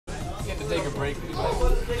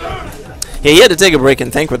Yeah, he had to take a break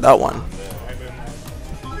and think with that one.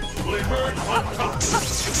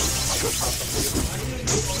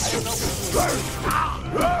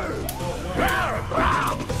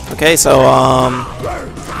 Okay, so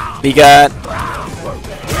we got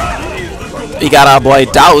our boy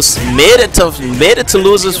Dhaos made it to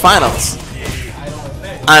losers finals,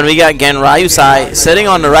 and we got Genryuusai sitting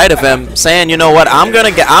on the right of him, saying, "You know what? I'm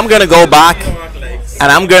gonna go back,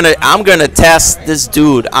 and I'm gonna test this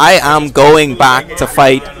dude. I am going back to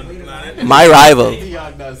fight my rival."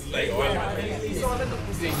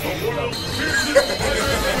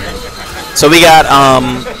 So we got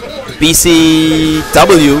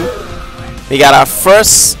BCW. We got our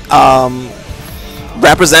first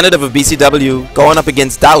representative of BCW going up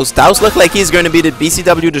against Dhaos. Dhaos looked like he's going to be the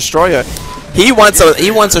BCW destroyer. He wants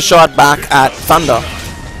a shot back at Thunder.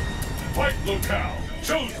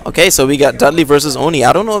 Okay, so we got Dudley versus Oni.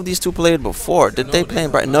 I don't know if these two played before. Did they play in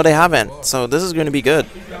Brighton? No, they haven't. So this is going to be good.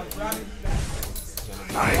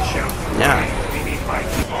 Yeah.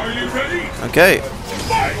 Okay.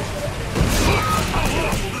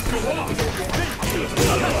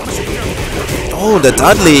 Oh, the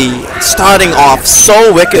Dudley starting off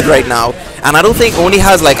so wicked right now, and I don't think Oni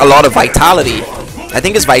has like a lot of vitality. I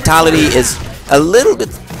think his vitality is a little bit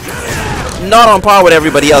not on par with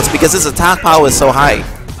everybody else because his attack power is so high.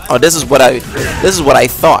 Oh, this is what I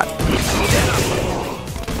thought.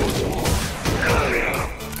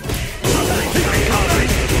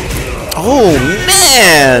 Oh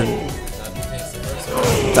man!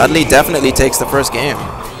 Dudley definitely takes the first game.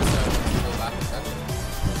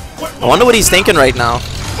 I wonder what he's thinking right now.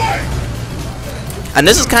 And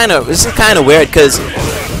this is kind of weird because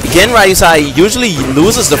Genryuusai usually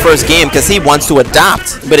loses the first game because he wants to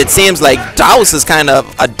adapt, but it seems like Dhaos is kind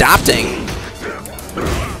of adapting.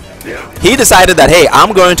 He decided that, hey,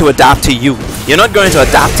 I'm going to adapt to you. You're not going to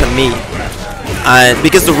adapt to me.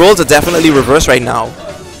 Because the roles are definitely reversed right now.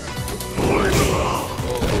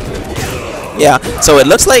 Yeah, so it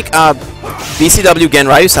looks like BCW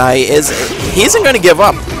Genryuusai he isn't going to give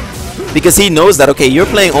up. Because he knows that, okay, you're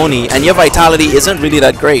playing Oni and your vitality isn't really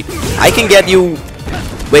that great. I can get you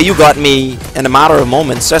where you got me in a matter of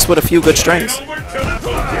moments just with a few good strings.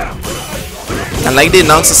 And like the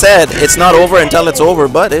announcer said, it's not over until it's over,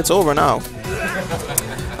 but it's over now.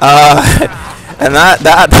 And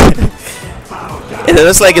it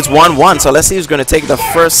looks like it's 1-1, so let's see who's going to take the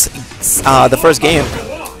first game.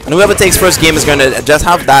 And whoever takes first game is going to just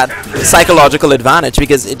have that psychological advantage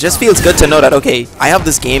because it just feels good to know that, okay, I have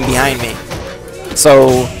this game behind me.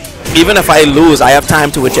 So even if I lose, I have time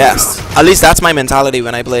to adjust. At least that's my mentality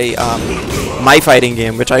when I play my fighting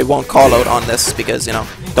game, which I won't call out on this because, you know,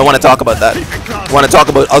 don't want to talk about that. I want to talk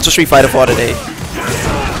about Ultra Street Fighter 4 today.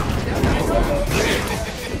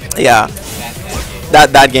 Yeah.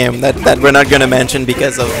 That game that we're not going to mention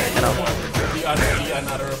because of, you know.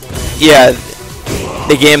 Yeah.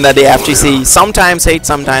 The game that the FGC sometimes hates,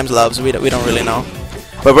 sometimes loves. We don't really know.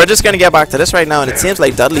 But we're just going to get back to this right now, and it seems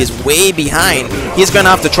like Dudley is way behind. He's going to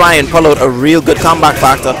have to try and pull out a real good comeback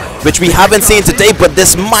factor, which we haven't seen today, but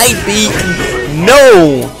this might be...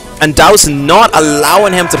 No! And Dhaos not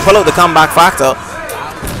allowing him to pull out the comeback factor.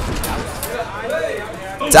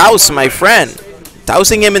 Dhaos, my friend.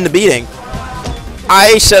 Dousing him in the beating.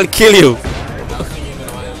 I shall kill you.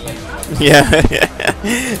 Yeah.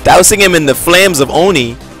 Dousing him in the flames of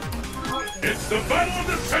Oni. It's the battle of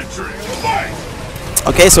the century. Fight!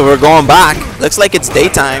 Okay, so we're going back. Looks like it's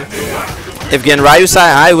daytime. If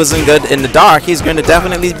Genryuusai wasn't good in the dark, he's going to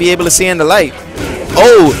definitely be able to see in the light.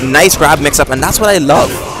 Oh, nice grab mix-up, and that's what I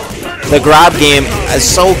love. The grab game is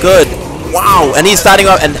so good. Wow, and he's starting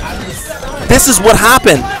off, and this is what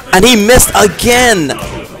happened. And he missed again.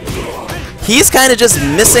 He's kind of just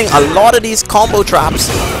missing a lot of these combo traps.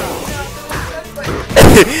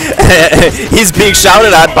 He's being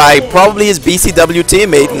shouted at by probably his BCW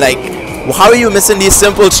teammate, like, how are you missing these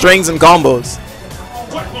simple strings and combos?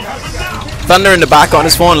 Thunder in the back on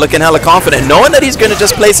his phone looking hella confident, knowing that he's going to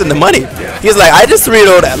just place in the money. He's like, I just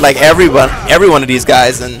 3-0'd at like every one of these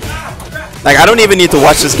guys, and like I don't even need to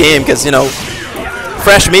watch this game because, you know,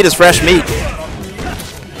 fresh meat is fresh meat.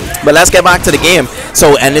 But let's get back to the game.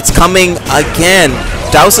 So, and it's coming again.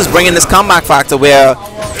 Dhaos is bringing this comeback factor where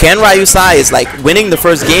Genryuusai is like winning the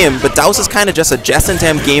first game, but Dhaos is kind of just adjusting to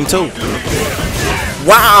him game 2.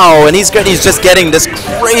 Wow, and he's just getting this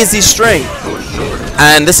crazy string.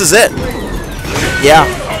 And this is it. Yeah.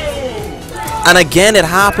 And again, it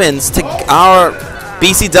happens to our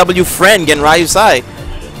BCW friend, Genryuusai.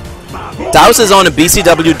 Dhaos is on a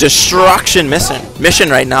BCW destruction mission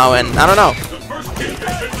right now, and I don't know.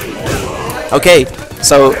 Okay,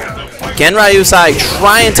 so Genryuusai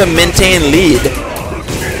trying to maintain lead.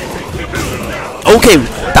 Okay,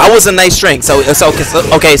 that was a nice string. So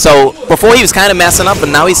before he was kind of messing up, but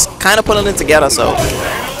now he's kind of putting it together. So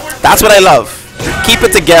that's what I love. Keep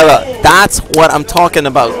it together. That's what I'm talking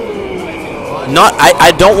about.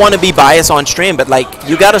 I don't want to be biased on stream, but like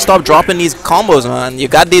you gotta stop dropping these combos, man. You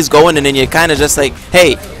got these going, and then you're kind of just like,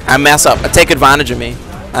 hey, I mess up. I take advantage of me.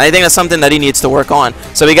 And I think that's something that he needs to work on.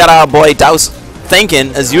 So we got our boy Dhaos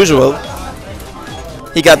thinking as usual.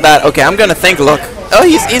 He got that. Okay, I'm gonna think. Look. Oh,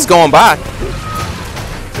 he's going back.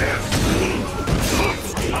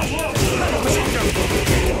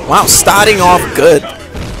 Wow, starting off good.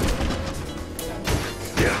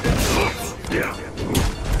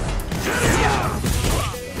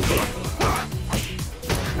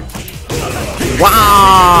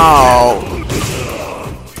 Wow.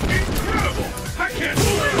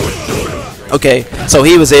 Okay, so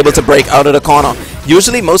he was able to break out of the corner.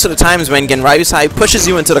 Usually, most of the times when Genryuusai pushes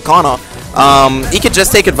you into the corner, he could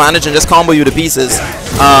just take advantage and just combo you to pieces.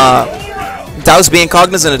 Dhaos, being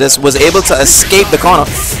cognizant of this, was able to escape the corner.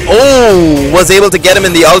 Oh, was able to get him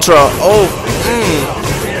in the ultra. Oh,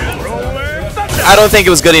 I don't think it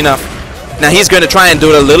was good enough. Now he's going to try and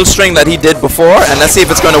do the little string that he did before, and let's see if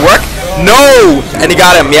it's going to work. No! And he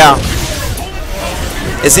got him, yeah.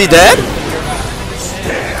 Is he dead?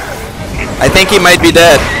 I think he might be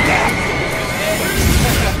dead.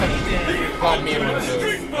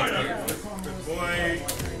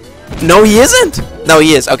 No, he isn't. No,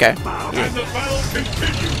 he is. Okay.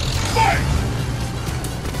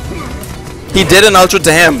 He did an ultra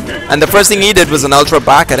to him, and the first thing he did was an ultra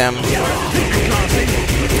back at him.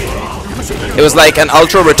 It was like an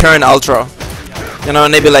ultra return ultra. You know,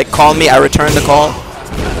 and they'd be like, call me, I return the call.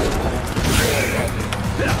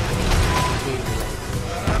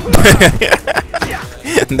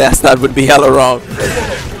 That would be hella wrong.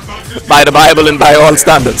 By the Bible and by all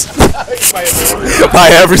standards. By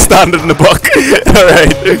every standard in the book.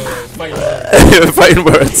 Alright. Fighting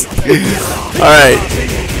words. Alright.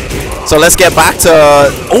 So let's get back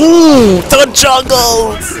to... Ooh! The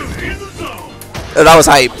jungles! That was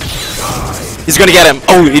hype. He's gonna get him.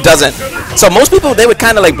 Oh, he doesn't. So most people, they would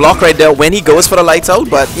kind of like block right there when he goes for the lights out,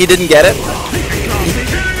 but he didn't get it.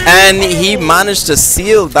 And he managed to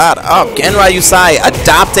seal that up. Genryuusai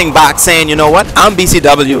adapting back, saying, you know what? I'm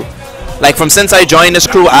BCW. Like from since I joined this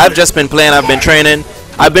crew, I've just been playing, I've been training,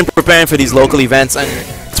 I've been preparing for these local events, and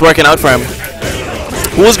it's working out for him.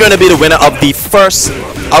 Who's going to be the winner of the first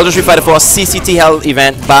Ultra Street Fighter 4 CCTL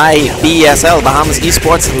event by BESL, Bahamas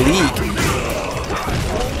Esports League?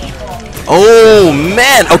 Oh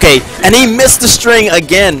man, okay, and he missed the string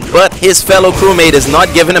again, but his fellow crewmate is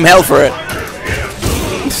not giving him hell for it.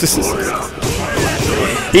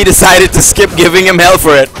 He decided to skip giving him hell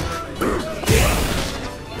for it.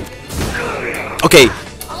 Okay,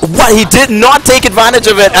 what? He did not take advantage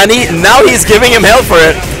of it, and now he's giving him hell for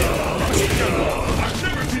it.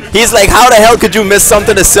 He's like, how the hell could you miss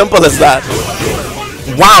something as simple as that?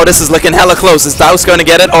 Wow, this is looking hella close. Is Dhaos going to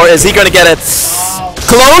get it, or is he going to get it?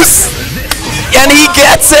 Close? And he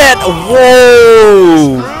gets it!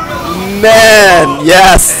 Whoa! Man,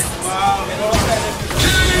 yes!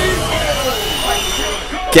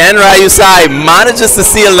 Genryuusai manages to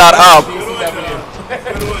seal that up.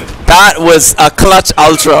 That was a clutch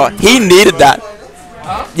ultra. He needed that.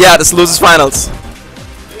 Yeah, this losers finals.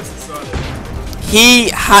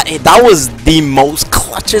 That was the most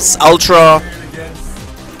clutchest ultra.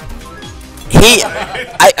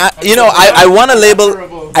 I want to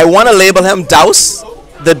label him Dhaos,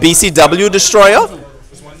 the BCW destroyer.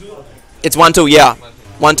 It's 1-2, yeah,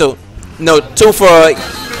 1-2. No, 2 for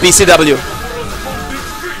BCW.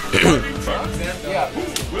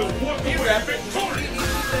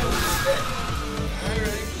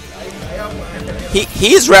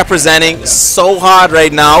 He's representing so hard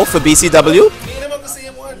right now for BCW.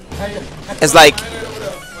 It's like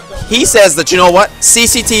he says that, you know what,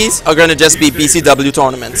 CCTs are gonna just be BCW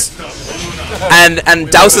tournaments, and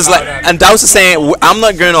Dhaos is saying, I'm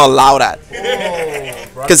not going to allow that,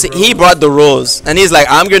 because he brought the rules, and he's like,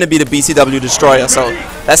 I'm going to be the BCW destroyer. So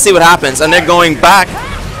let's see what happens. And they're going back,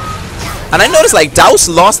 and I noticed like Dhaos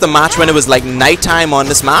lost the match when it was like nighttime on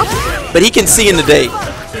this map, but he can see in the day.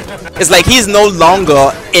 It's like he's no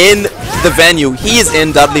longer in the venue. He is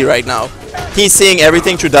in Dudley right now. He's seeing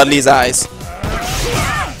everything through Dudley's eyes.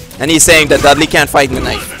 And he's saying that Dudley can't fight in the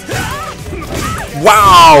night.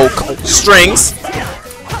 Wow! Strings.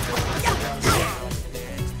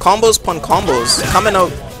 Combos upon combos coming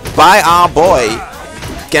out by our boy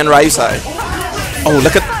Genryuusai. Oh,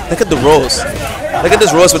 look at the rolls. Look at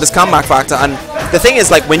this rolls with this comeback factor. And the thing is,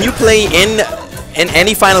 like, when you play in in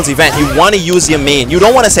any finals event, you want to use your main. You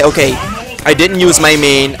don't want to say, okay, I didn't use my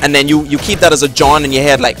main, and then you keep that as a John in your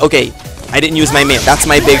head, like, okay, I didn't use my main. That's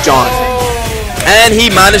my big John. And he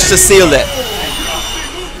managed to seal it,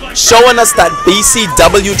 showing us that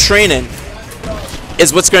BCW training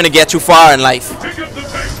is what's going to get you far in life.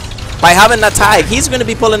 By having that tag, he's going to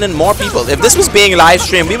be pulling in more people. If this was being live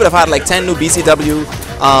streamed, we would have had like 10 new BCW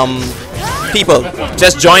people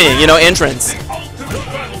just joining, you know, entrants.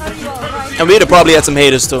 And we would have probably had some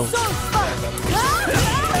haters too.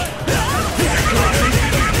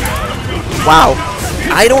 Wow.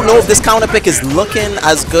 I don't know if this counter pick is looking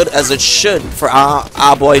as good as it should for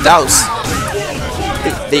our boy Dhaos.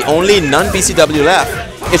 The only non-BCW left.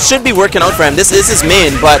 It should be working out for him. This is his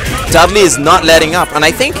main, but Dudley is not letting up. And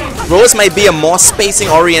I think Rose might be a more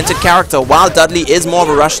spacing-oriented character, while Dudley is more of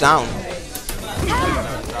a rush down.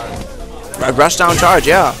 A rush down charge,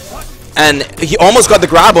 yeah. And he almost got the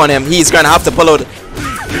grab on him. He's going to have to pull out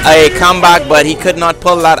a comeback, but he could not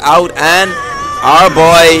pull that out. And our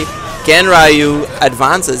boy Genryu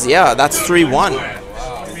advances. Yeah, that's 3-1.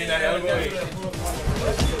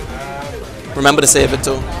 Remember to save it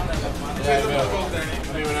too.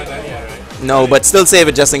 No, but still save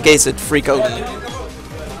it just in case it freak out.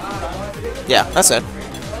 Yeah, that's it.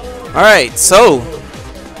 Alright, so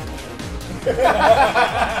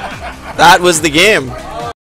that was the game.